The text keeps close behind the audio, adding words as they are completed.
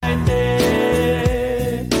find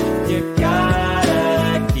it. You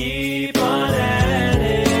gotta keep on at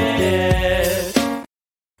it.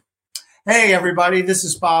 Hey, everybody, this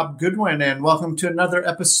is Bob Goodwin, and welcome to another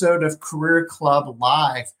episode of Career Club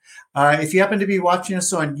Live. If you happen to be watching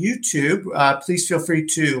us on YouTube, please feel free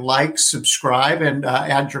to like, subscribe, and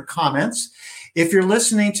add your comments. If you're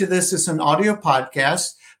listening to this as an audio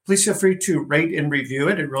podcast, please feel free to rate and review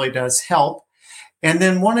it. It really does help. And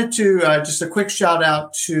then wanted to just a quick shout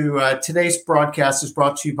out to today's broadcast is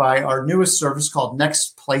brought to you by our newest service called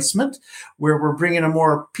Next Placement, where we're bringing a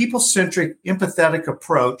more people-centric, empathetic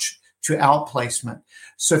approach to outplacement.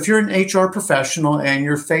 So if you're an HR professional and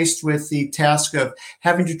you're faced with the task of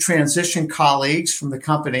having to transition colleagues from the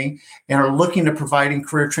company and are looking at providing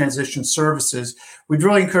career transition services, we'd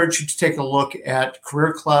really encourage you to take a look at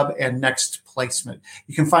Career Club and Next Placement.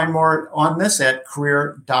 You can find more on this at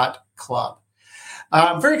career.club.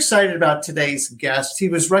 I'm very excited about today's guest. He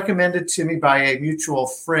was recommended to me by a mutual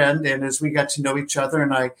friend, and as we got to know each other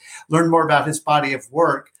and I learned more about his body of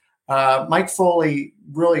work, Mike Foley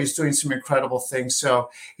really is doing some incredible things. So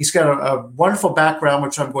he's got a wonderful background,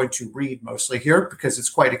 which I'm going to read mostly here because it's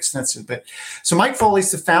quite extensive. So Mike Foley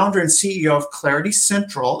is the founder and CEO of Clarity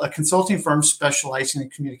Central, a consulting firm specializing in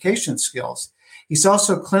communication skills. He's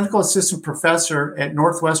also a clinical assistant professor at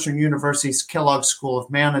Northwestern University's Kellogg School of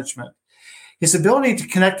Management. His ability to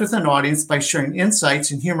connect with an audience by sharing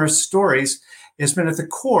insights and humorous stories has been at the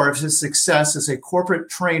core of his success as a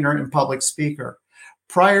corporate trainer and public speaker.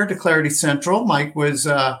 Prior to Clarity Central, Mike was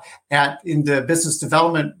in the business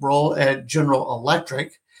development role at General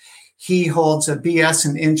Electric. He holds a BS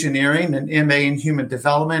in engineering, an MA in human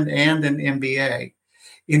development, and an MBA.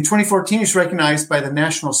 In 2014, he was recognized by the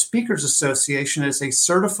National Speakers Association as a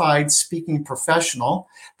certified speaking professional,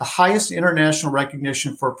 the highest international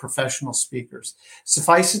recognition for professional speakers.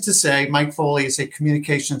 Suffice it to say, Mike Foley is a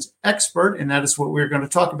communications expert, and that is what we're going to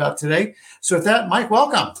talk about today. So with that, Mike,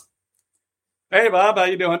 welcome. Hey, Bob, how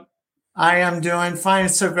you doing? I am doing fine. We're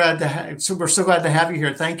so glad to have you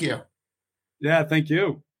here. Thank you. Yeah, thank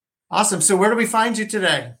you. Awesome. So where do we find you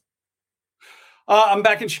today? I'm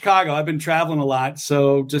back in Chicago. I've been traveling a lot,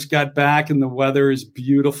 so just got back, and the weather is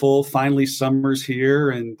beautiful. Finally, summer's here,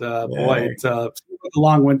 and boy, it's a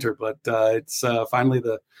long winter, but it's finally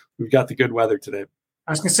we've got the good weather today.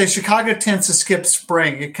 I was going to say Chicago tends to skip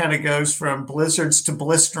spring. It kind of goes from blizzards to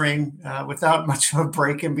blistering without much of a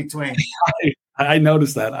break in between. I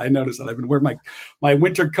noticed that. I've been wearing my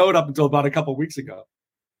winter coat up until about a couple of weeks ago.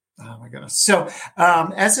 Oh, my goodness. So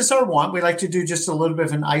as is our want, we like to do just a little bit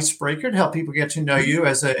of an icebreaker to help people get to know you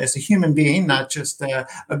as a human being, not just a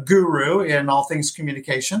guru in all things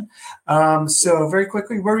communication. So very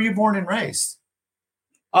quickly, where were you born and raised?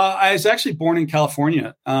 I was actually born in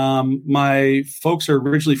California. My folks are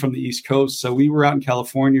originally from the East Coast, so we were out in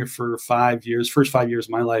California for 5 years, first 5 years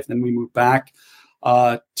of my life. Then we moved back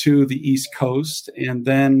to the East Coast, and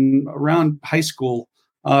then around high school,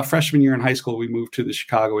 freshman year in high school, we moved to the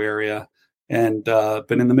Chicago area, and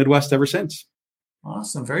been in the Midwest ever since.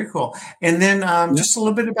 Awesome, very cool. And then just a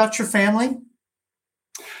little bit about your family.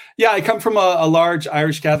 Yeah, I come from a large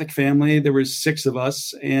Irish Catholic family. There was 6 of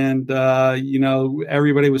us, and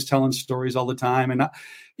everybody was telling stories all the time. And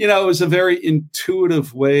it was a very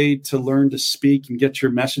intuitive way to learn to speak and get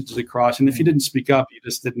your messages across. And if you didn't speak up, you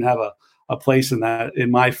just didn't have a place in that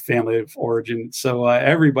in my family of origin. So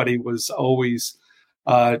everybody was always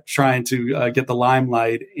trying to get the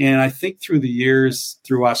limelight. And I think through the years,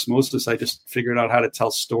 through osmosis, I just figured out how to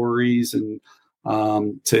tell stories and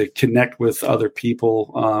to connect with other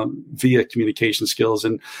people via communication skills.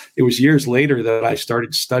 And it was years later that I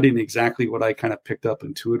started studying exactly what I kind of picked up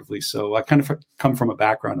intuitively. So I kind of come from a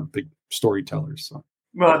background of big storytellers. So.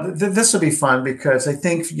 Well, this will be fun because I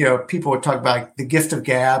think, people would talk about the gift of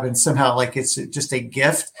gab and somehow like it's just a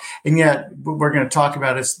gift. And yet what we're going to talk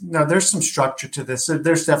about is, no, there's some structure to this. So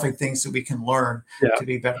there's definitely things that we can learn to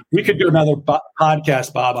be better. We could do another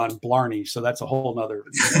podcast, Bob, on Blarney. So that's a whole nother.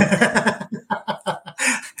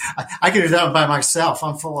 I could do that one by myself.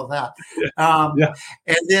 I'm full of that.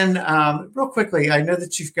 And then real quickly, I know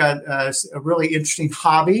that you've got a really interesting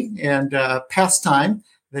hobby and pastime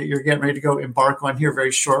that you're getting ready to go embark on here very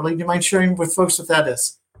shortly. Do you mind sharing with folks what that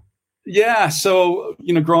is? Yeah. So,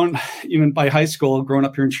 growing even by high school, growing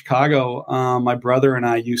up here in Chicago, my brother and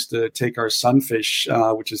I used to take our sunfish,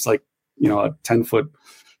 which is like, a 10-foot,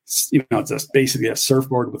 it's just basically a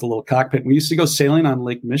surfboard with a little cockpit. We used to go sailing on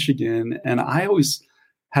Lake Michigan. And I always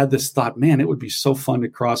had this thought, man, it would be so fun to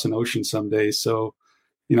cross an ocean someday. So,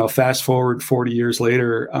 fast forward 40 years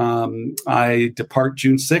later, I depart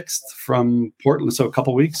June 6th from Portland. So a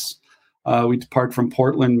couple of weeks we depart from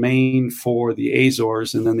Portland, Maine for the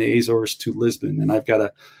Azores, and then the Azores to Lisbon. And I've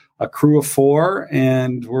got a crew of 4,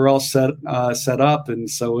 and we're all set up. And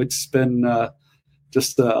so it's been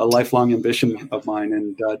just a lifelong ambition of mine,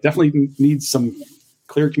 and definitely needs some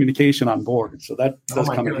clear communication on board. So that does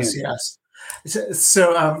come in handy. Yes.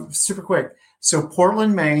 So super quick. So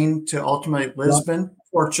Portland, Maine to ultimately Lisbon,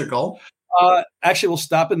 Portugal. Actually, we'll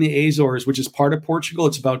stop in the Azores, which is part of Portugal.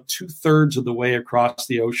 It's about 2/3 of the way across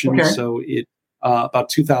the ocean. Okay. So it about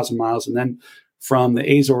 2,000 miles. And then from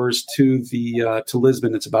the Azores to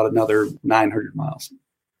Lisbon, it's about another 900 miles.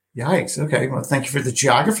 Yikes. Okay. Well, thank you for the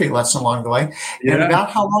geography lesson along the way. Yeah. And about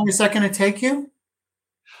how long is that going to take you?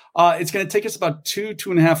 It's going to take us about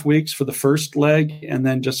 2.5 weeks for the first leg, and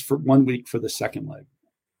then just for 1 week for the second leg.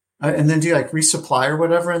 And then do you like resupply or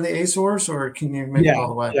whatever in the Azores, or can you make it all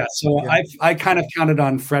the way? Yeah. So I kind of counted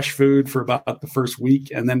on fresh food for about the first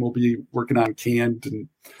week, and then we'll be working on canned and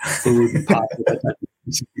food and pop.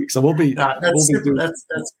 So we'll be.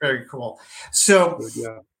 That's very cool. So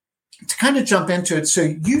to kind of jump into it, so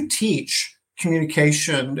you teach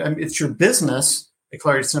communication. It's your business at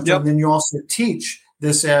Clarity Central, and then you also teach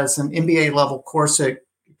this as an MBA level course at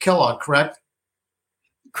Kellogg, correct?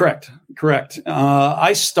 Correct.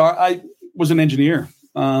 I was an engineer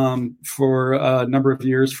for a number of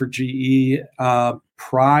years for GE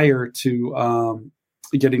prior to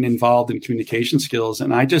getting involved in communication skills.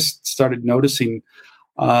 And I just started noticing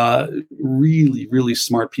really, really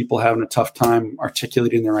smart people having a tough time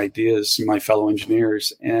articulating their ideas to my fellow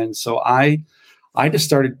engineers. And so I just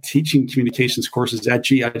started teaching communications courses at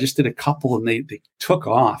GE. I just did a couple, and they took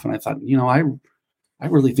off. And I thought, I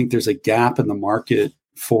really think there's a gap in the market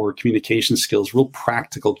for communication skills, real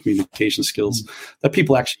practical communication skills that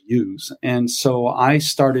people actually use. And so I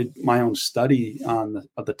started my own study on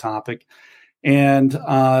the topic. And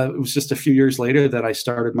it was just a few years later that I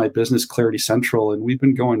started my business, Clarity Central, and we've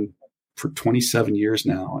been going for 27 years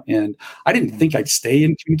now. And I didn't think I'd stay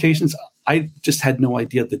in communications. I just had no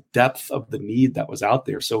idea the depth of the need that was out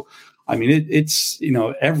there. So, I mean, it's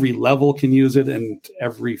every level can use it, and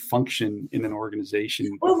every function in an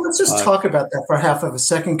organization. Well, let's just talk about that for half of a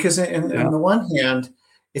second, because on the one hand,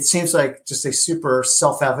 it seems like just a super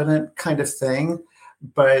self-evident kind of thing,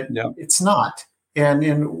 but it's not.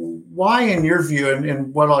 And why, in your view,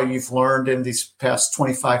 and what all you've learned in these past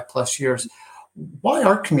 25 plus years, why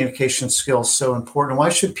are communication skills so important? Why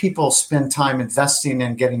should people spend time investing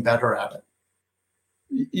in getting better at it?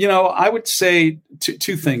 I would say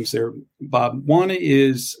two things there, Bob. One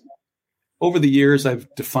is, over the years,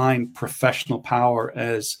 I've defined professional power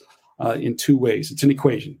as in two ways. It's an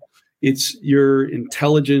equation. It's your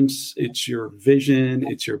intelligence, it's your vision,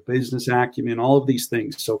 it's your business acumen, all of these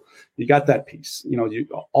things. So you got that piece,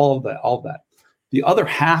 all of that. The other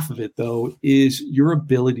half of it, though, is your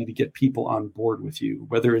ability to get people on board with you,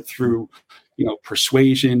 whether it's through,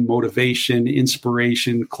 persuasion, motivation,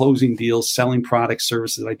 inspiration, closing deals, selling products,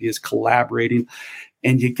 services, ideas, collaborating.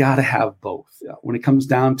 And you got to have both. When it comes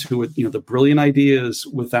down to it, the brilliant ideas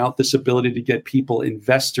without this ability to get people,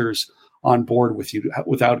 investors on board with you,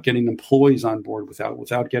 without getting employees on board,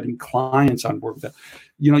 without getting clients on board with that,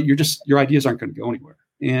 your ideas aren't going to go anywhere.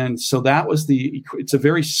 And so that was it's a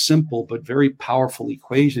very simple but very powerful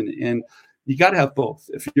equation. And you got to have both.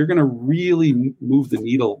 If you're going to really move the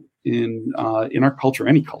needle in our culture,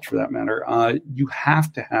 any culture for that matter, you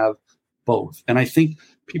have to have both. And I think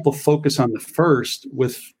people focus on the first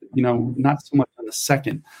with, not so much on the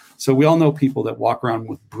second. So we all know people that walk around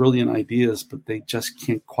with brilliant ideas, but they just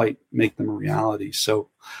can't quite make them a reality.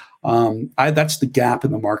 So that's the gap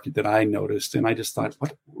in the market that I noticed. And I just thought,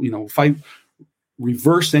 if I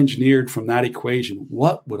reverse engineered from that equation,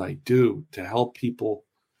 what would I do to help people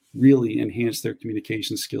really enhance their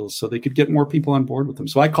communication skills so they could get more people on board with them?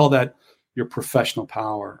 So I call that your professional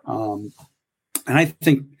power. And I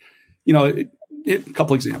think, a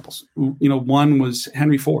couple examples. One was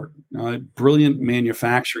Henry Ford, brilliant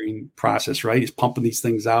manufacturing process, right? He's pumping these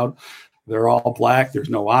things out. They're all black. There's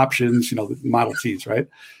no options, the Model Ts, right?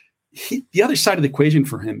 The other side of the equation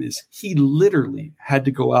for him is he literally had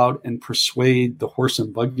to go out and persuade the horse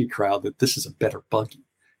and buggy crowd that this is a better buggy.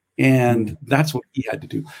 And that's what he had to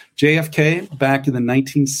do. JFK, back in the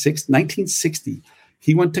 1960,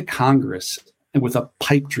 he went to Congress and with a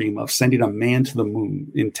pipe dream of sending a man to the moon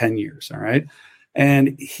in 10 years, all right?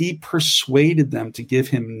 And he persuaded them to give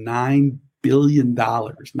him $9 billion,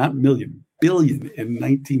 not million, billion in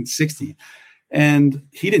 1960. And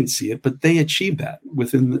he didn't see it, but they achieved that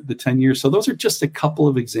within the 10 years. So those are just a couple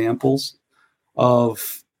of examples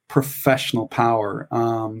of professional power.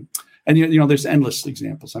 And, there's endless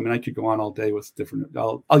examples. I mean, I could go on all day with different,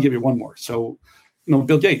 I'll give you one more. So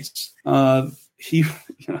Bill Gates. He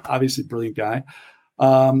obviously brilliant guy.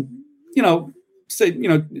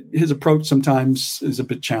 His approach sometimes is a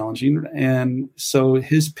bit challenging. And so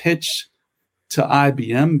his pitch to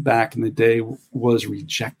IBM back in the day was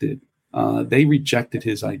rejected. They rejected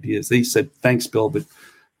his ideas. They said, thanks, Bill, but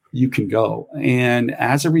you can go. And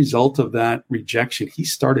as a result of that rejection, he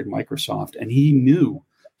started Microsoft, and he knew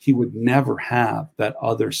he would never have that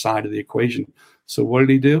other side of the equation. So what did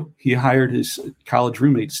he do? He hired his college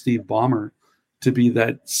roommate, Steve Ballmer, to be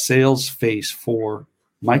that sales face for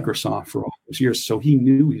Microsoft for all those years. So he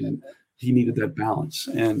knew he needed that balance.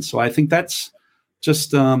 And so I think that's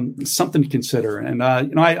just something to consider. And,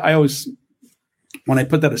 I always, when I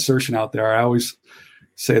put that assertion out there, I always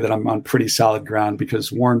say that I'm on pretty solid ground,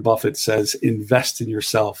 because Warren Buffett says, invest in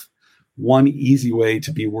yourself. One easy way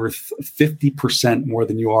to be worth 50% more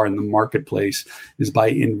than you are in the marketplace is by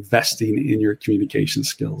investing in your communication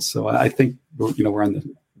skills. So I think, we're on the,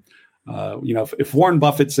 if Warren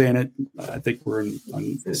Buffett's saying it, I think we're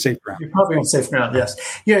on safe ground. You're probably on safe ground, yes.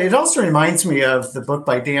 Yeah, it also reminds me of the book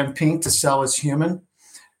by Dan Pink, To Sell is Human,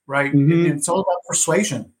 right? Mm-hmm. It's all about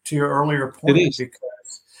persuasion, to your earlier point. It is. Because,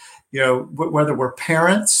 whether we're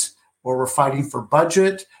parents or we're fighting for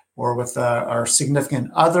budget or with our significant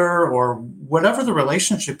other or whatever the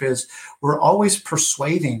relationship is, we're always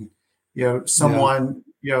persuading, someone,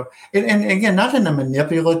 and again, not in a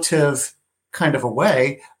manipulative kind of a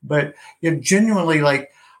way, but genuinely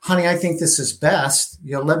like, honey, I think this is best.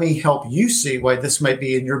 Let me help you see why this might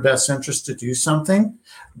be in your best interest to do something.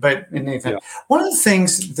 But in any event, one of the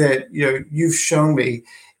things that you've shown me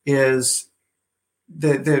is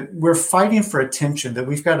that we're fighting for attention, that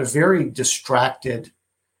we've got a very distracted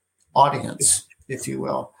audience, if you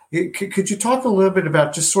will. Could you talk a little bit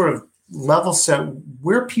about just sort of level set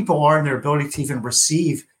where people are in their ability to even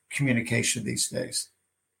receive communication these days?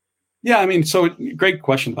 Yeah, so great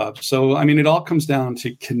question, Bob. So, it all comes down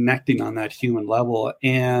to connecting on that human level,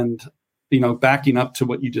 and, backing up to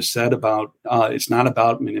what you just said about it's not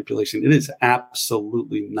about manipulation. It is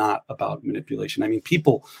absolutely not about manipulation.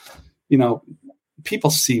 People, people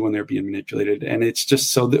see when they're being manipulated, and it's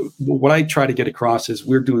just so that what I try to get across is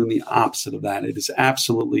we're doing the opposite of that. It is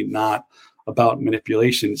absolutely not about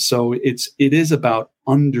manipulation. So it is about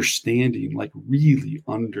understanding, like really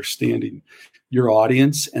understanding your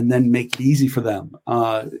audience, and then make it easy for them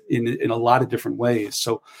in a lot of different ways.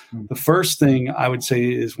 So the first thing I would say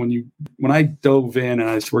is when I dove in and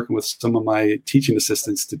I was working with some of my teaching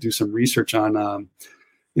assistants to do some research on,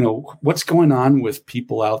 what's going on with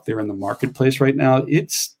people out there in the marketplace right now.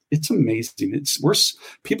 It's amazing. It's worse.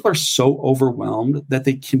 People are so overwhelmed that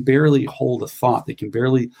they can barely hold a thought. They can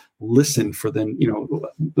barely listen for them.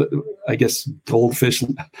 I guess goldfish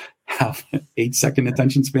have an 8-second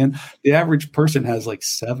attention span. The average person has like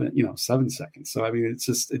 7 seconds. So,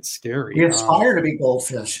 it's scary. We aspire to be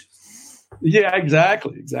goldfish. Yeah,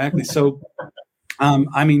 exactly. So,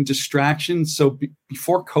 distractions. So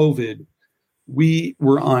before COVID, we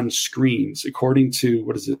were on screens, according to,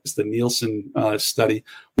 the Nielsen study.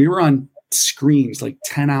 We were on screens like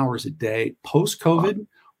 10 hours a day. Post-COVID,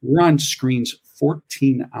 we're on screens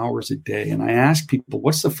 14 hours a day. And I ask people,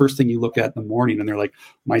 what's the first thing you look at in the morning? And they're like,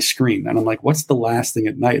 my screen. And I'm like, what's the last thing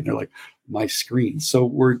at night? And they're like, my screen. So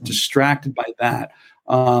we're distracted by that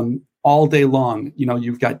all day long.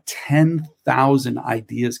 You've got 10,000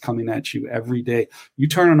 ideas coming at you every day. You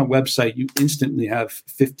turn on a website, you instantly have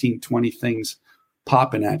 15, 20 things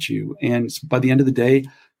popping at you. And by the end of the day,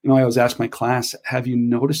 I always ask my class, have you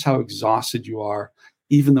noticed how exhausted you are,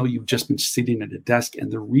 even though you've just been sitting at a desk?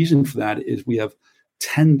 And the reason for that is we have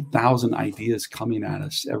 10,000 ideas coming at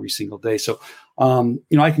us every single day. So,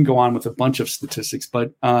 I can go on with a bunch of statistics,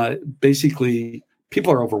 but basically,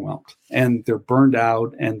 people are overwhelmed and they're burned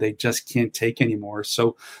out and they just can't take anymore.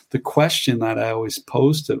 So the question that I always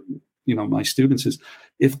pose to, my students is,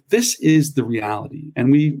 if this is the reality,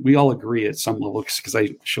 and we all agree at some level, because I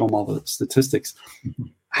show them all the statistics,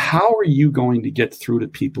 how are you going to get through to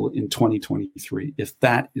people in 2023 if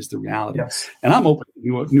that is the reality? Yes. And I'm open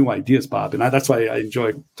to new ideas, Bob. And that's why I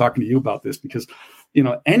enjoy talking to you about this, because,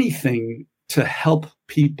 anything to help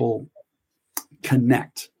people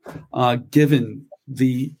connect, given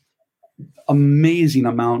the amazing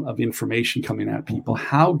amount of information coming at people.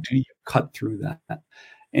 How do you cut through that?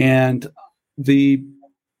 And the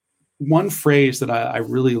one phrase that I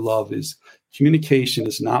really love is, communication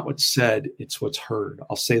is not what's said, it's what's heard.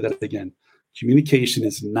 I'll say that again. Communication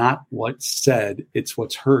is not what's said, it's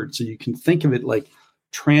what's heard. So you can think of it like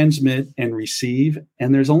transmit and receive,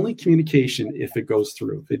 and there's only communication if it goes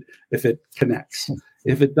through, if it connects.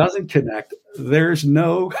 If it doesn't connect, there's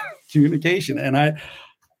no communication. And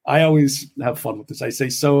I always have fun with this. I say,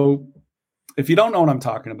 so if you don't know what I'm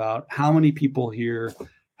talking about, how many people here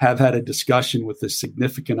have had a discussion with a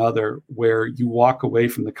significant other where you walk away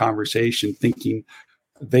from the conversation thinking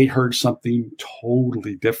they heard something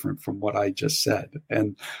totally different from what I just said?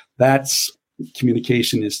 And that's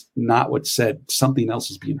communication is not what's said. Something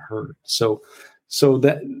else is being heard. So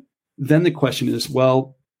that then the question is,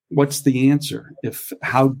 well, what's the answer?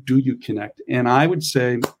 How do you connect? And I would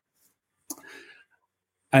say,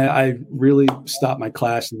 I really stop my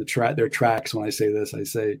class in their tracks when I say this. I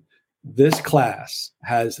say, this class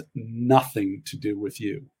has nothing to do with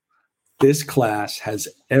you. This class has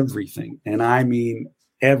everything, and I mean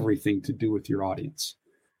everything, to do with your audience.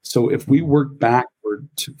 So if we work backward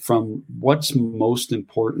from what's most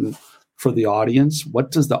important for the audience,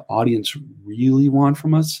 what does the audience really want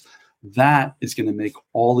from us? That is going to make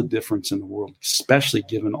all the difference in the world, especially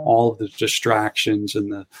given all of the distractions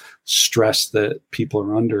and the stress that people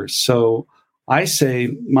are under. So I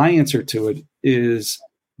say my answer to it is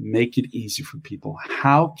make it easy for people.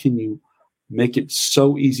 How can you make it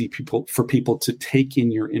so easy for people to take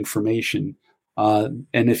in your information? And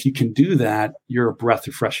if you can do that, you're a breath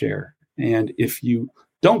of fresh air. And if you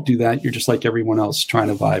don't do that, you're just like everyone else trying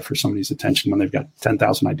to vie for somebody's attention when they've got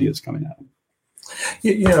 10,000 ideas coming at them.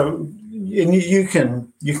 You know, and you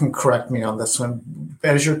can correct me on this one.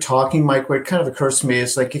 As you're talking, Mike, what kind of occurs to me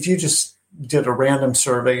is like if you just did a random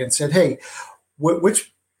survey and said, hey,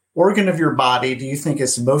 which organ of your body do you think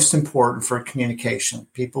is most important for communication?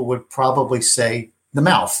 People would probably say the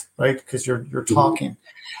mouth, right? Because you're talking.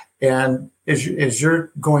 And as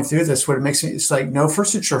you're going through this, what it makes me, it's like, no,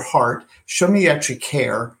 first it's your heart. Show me you actually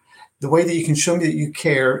care. The way that you can show me that you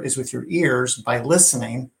care is with your ears by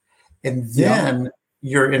listening. And then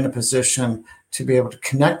you're in a position to be able to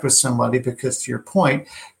connect with somebody because, to your point,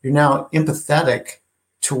 you're now empathetic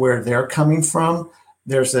to where they're coming from.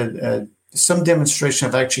 There's some demonstration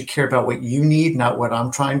of I actually care about what you need, not what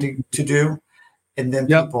I'm trying to do. And then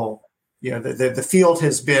people, the field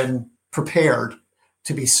has been prepared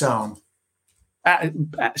to be sown.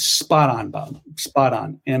 Spot on, Bob. Spot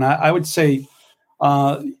on. And I would say,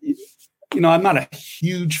 I'm not a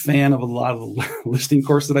huge fan of a lot of the listening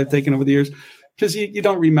courses that I've taken over the years because you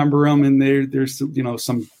don't remember them, and there's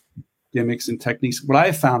some gimmicks and techniques. What I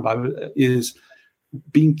have found, Bob, is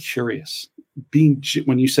being curious.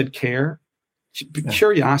 When you said care,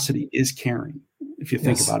 curiosity is caring. If you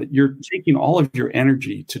think about it, you're taking all of your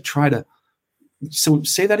energy to try to. So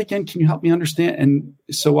say that again. Can you help me understand? And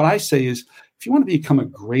so what I say is, if you want to become a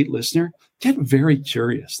great listener, get very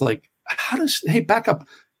curious. Like, hey, back up.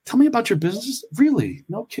 Tell me about your business. Really?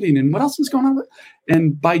 No kidding. And what else is going on?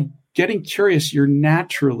 And by getting curious, you're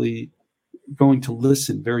naturally going to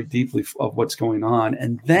listen very deeply of what's going on.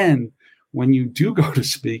 And then when you do go to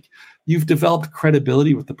speak, you've developed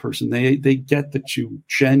credibility with the person. They get that you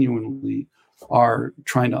genuinely are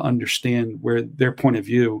trying to understand where their point of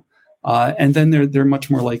view. And then they're much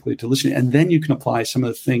more likely to listen. And then you can apply some of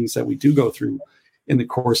the things that we do go through in the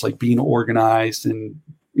course, like being organized and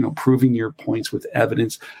proving your points with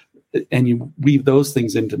evidence, and you weave those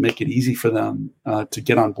things in to make it easy for them to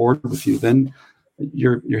get on board with you. Then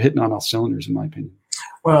you're hitting on all cylinders, in my opinion.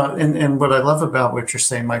 Well, and what I love about what you're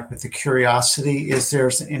saying, Mike, with the curiosity is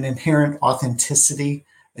there's an inherent authenticity,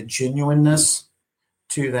 a genuineness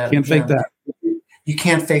to that. Can't fake that. You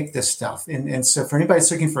can't fake this stuff. And so for anybody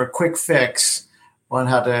that's looking for a quick fix on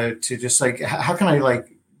how to just like, how can I like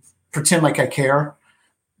pretend like I care?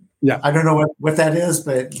 Yeah. I don't know what that is,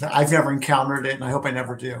 but I've never encountered it, and I hope I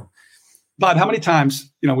never do. Bob, how many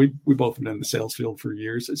times, we both have been in the sales field for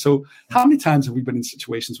years. So how many times have we been in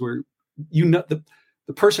situations where, the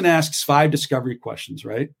person asks 5 discovery questions,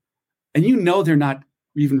 right? And they're not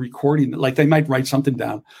even recording, like they might write something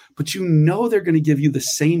down, but they're going to give you the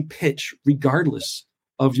same pitch regardless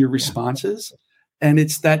of your responses. And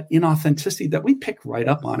it's that inauthenticity that we pick right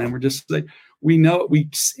up on. And we're just like,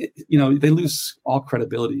 they lose all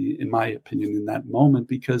credibility, in my opinion, in that moment,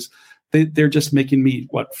 because they're just making me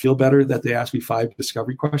feel better that they asked me 5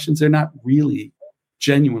 discovery questions. They're not really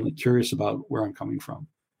genuinely curious about where I'm coming from.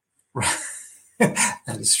 Right.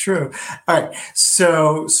 That is true. All right.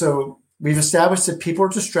 So we've established that people are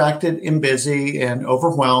distracted and busy and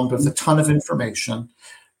overwhelmed with a ton of information,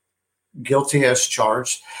 guilty as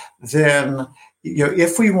charged. Then,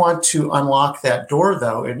 if we want to unlock that door,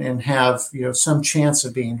 though, and have, some chance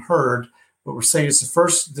of being heard, what we're saying is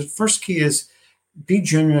the first key is be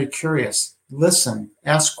genuinely curious, listen,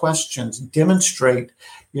 ask questions, demonstrate,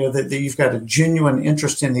 that you've got a genuine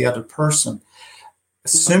interest in the other person.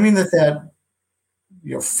 Assuming that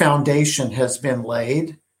foundation has been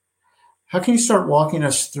laid, how can you start walking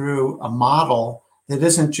us through a model that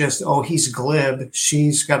isn't just, oh, he's glib,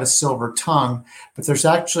 she's got a silver tongue, but there's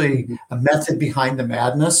actually a method behind the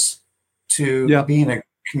madness to being a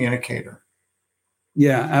communicator.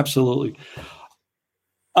 Yeah, absolutely.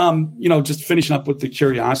 Just finishing up with the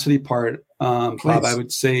curiosity part, Bob, I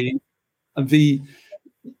would say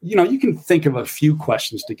you can think of a few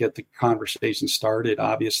questions to get the conversation started,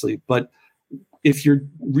 obviously, but if you're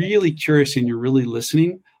really curious and you're really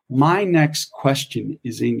listening, my next question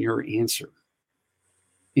is in your answer.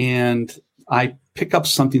 And I pick up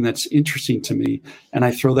something that's interesting to me and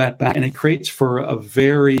I throw that back, and it creates for a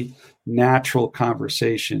very natural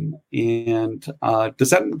conversation. And does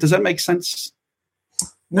that make sense?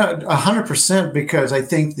 No, 100%, because I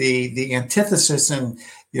think the antithesis, and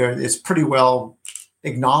is pretty well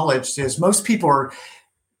acknowledged, is most people are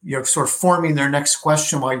sort of forming their next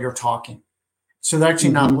question while you're talking. So they're actually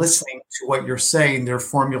not listening to what you're saying. They're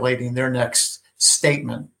formulating their next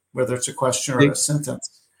statement, whether it's a question or a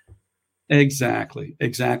sentence. Exactly.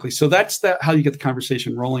 So that's how you get the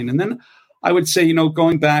conversation rolling. And then I would say,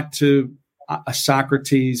 going back to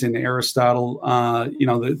Socrates and Aristotle,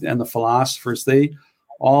 and the philosophers, they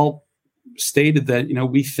all stated that,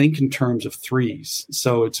 we think in terms of threes.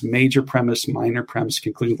 So it's major premise, minor premise,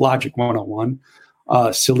 conclusion, logic 101.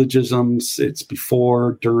 Syllogisms, it's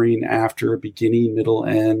before, during, after, beginning, middle,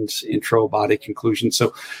 end, intro, body, conclusion.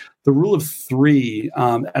 So the rule of three,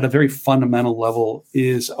 at a very fundamental level,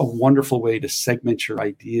 is a wonderful way to segment your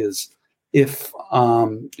ideas if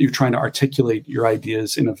you're trying to articulate your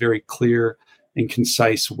ideas in a very clear and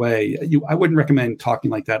concise way. I wouldn't recommend talking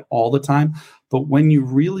like that all the time, but when you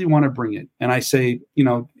really want to bring it, and I say,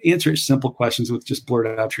 answer simple questions with just blurt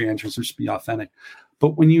out your answers, or just be authentic.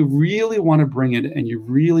 But when you really want to bring it and you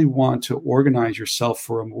really want to organize yourself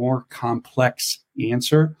for a more complex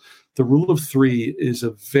answer, the rule of three is a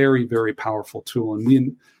very, very powerful tool.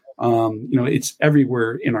 And it's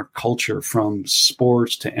everywhere in our culture, from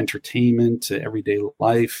sports to entertainment to everyday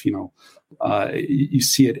life. You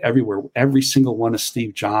see it everywhere. Every single one of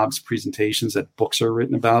Steve Jobs' presentations that books are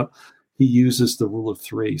written about, he uses the rule of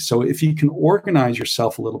three. So if you can organize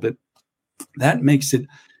yourself a little bit, that makes it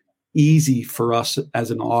easy for us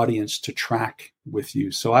as an audience to track with you.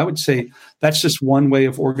 So I would say that's just one way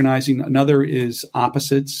of organizing. Another is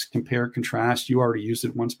opposites, compare, contrast. You already used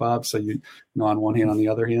it once, Bob. So on one hand, on the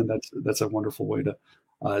other hand, that's a wonderful way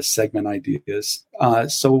to segment ideas.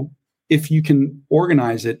 So if you can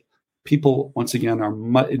organize it, people, once again,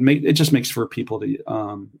 it just makes for people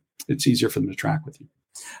to, it's easier for them to track with you.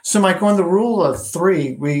 So Mike, on the rule of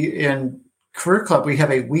three, in Career Club, we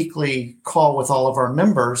have a weekly call with all of our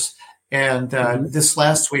members. And this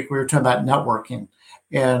last week, we were talking about networking.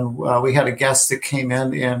 And we had a guest that came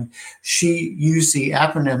in, and she used the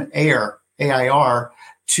acronym AIR, AIR,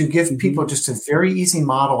 to give people just a very easy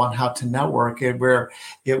model on how to network, where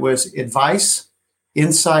it was advice,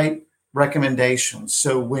 insight, recommendations.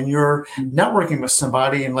 So when you're networking with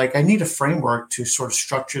somebody and I need a framework to sort of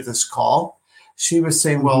structure this call, she was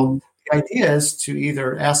saying, well, the idea is to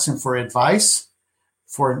either ask them for advice,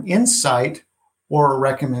 for an insight, or a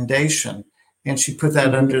recommendation. And she put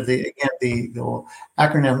that under the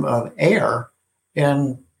acronym of AIR,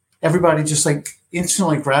 and everybody just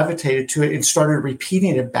instantly gravitated to it and started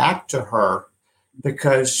repeating it back to her,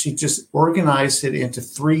 because she just organized it into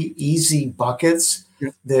three easy buckets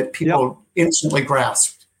that people instantly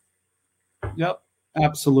grasped. Yep.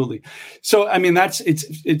 Absolutely. So, I mean,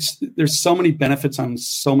 there's so many benefits on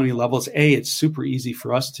so many levels. A, it's super easy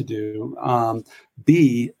for us to do.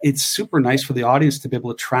 B, it's super nice for the audience to be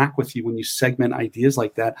able to track with you when you segment ideas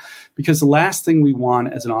like that, because the last thing we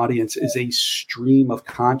want as an audience is a stream of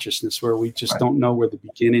consciousness where we just don't know where the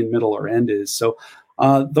beginning, middle, or end is. So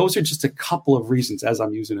those are just a couple of reasons, as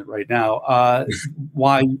I'm using it right now,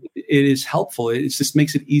 why it is helpful. It just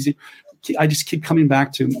makes it easy. I just keep coming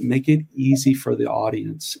back to make it easy for the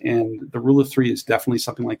audience. And the rule of three is definitely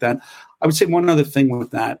something like that. I would say one other thing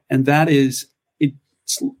with that, and that is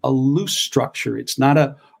it's a loose structure. It's not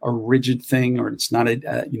a rigid thing, or it's not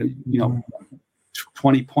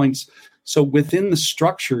 20 points. So within the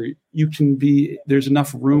structure, there's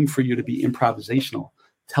enough room for you to be improvisational,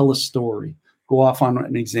 tell a story, go off on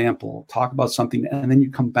an example, talk about something, and then you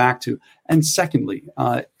come back to. And secondly,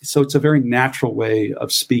 so it's a very natural way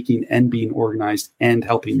of speaking and being organized and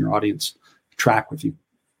helping your audience track with you.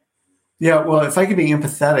 Yeah, well, if I could be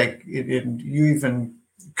empathetic, you even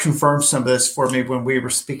confirmed some of this for me when we were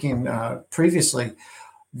speaking previously.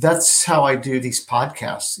 That's how I do these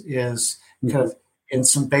podcasts, is kind of in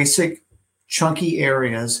some basic chunky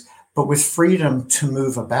areas, but with freedom to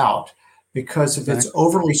move about. Because if it's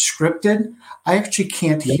overly scripted, I actually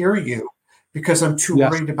can't hear you because I'm too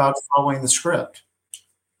worried about following the script.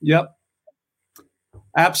 Yep.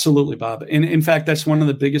 Absolutely, Bob. And in fact, that's one of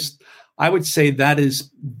the biggest, I would say that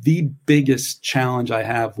is the biggest challenge I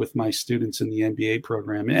have with my students in the MBA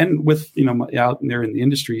program and with, out there in the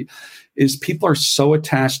industry is people are so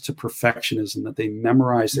attached to perfectionism that they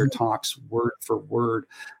memorize their talks word for word.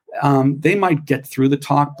 They might get through the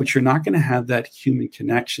talk, but you're not going to have that human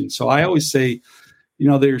connection. So I always say,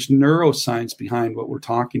 there's neuroscience behind what we're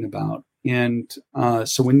talking about. And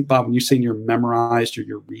so when you're saying you're memorized or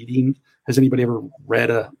you're reading, has anybody ever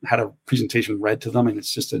had a presentation read to them and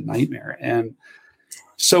it's just a nightmare? And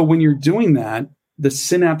so when you're doing that, the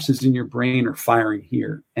synapses in your brain are firing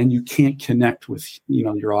here and you can't connect with,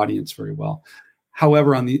 your audience very well.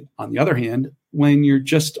 However, on the other hand, when you're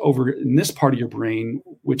just over in this part of your brain,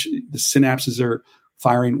 which the synapses are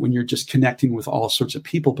firing when you're just connecting with all sorts of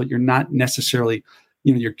people, but you're not necessarily,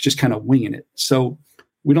 you're just kind of winging it. So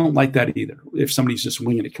we don't like that either. If somebody's just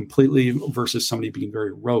winging it completely versus somebody being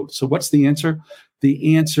very rote. So what's the answer?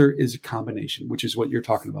 The answer is a combination, which is what you're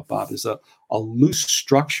talking about, Bob, is a loose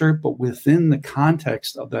structure, but within the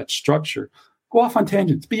context of that structure, go off on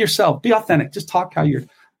tangents, be yourself, be authentic, just talk how you're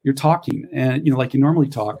talking and, like you normally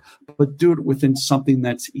talk, but do it within something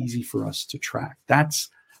that's easy for us to track. That's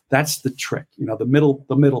the trick, the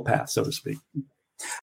middle path, so to speak.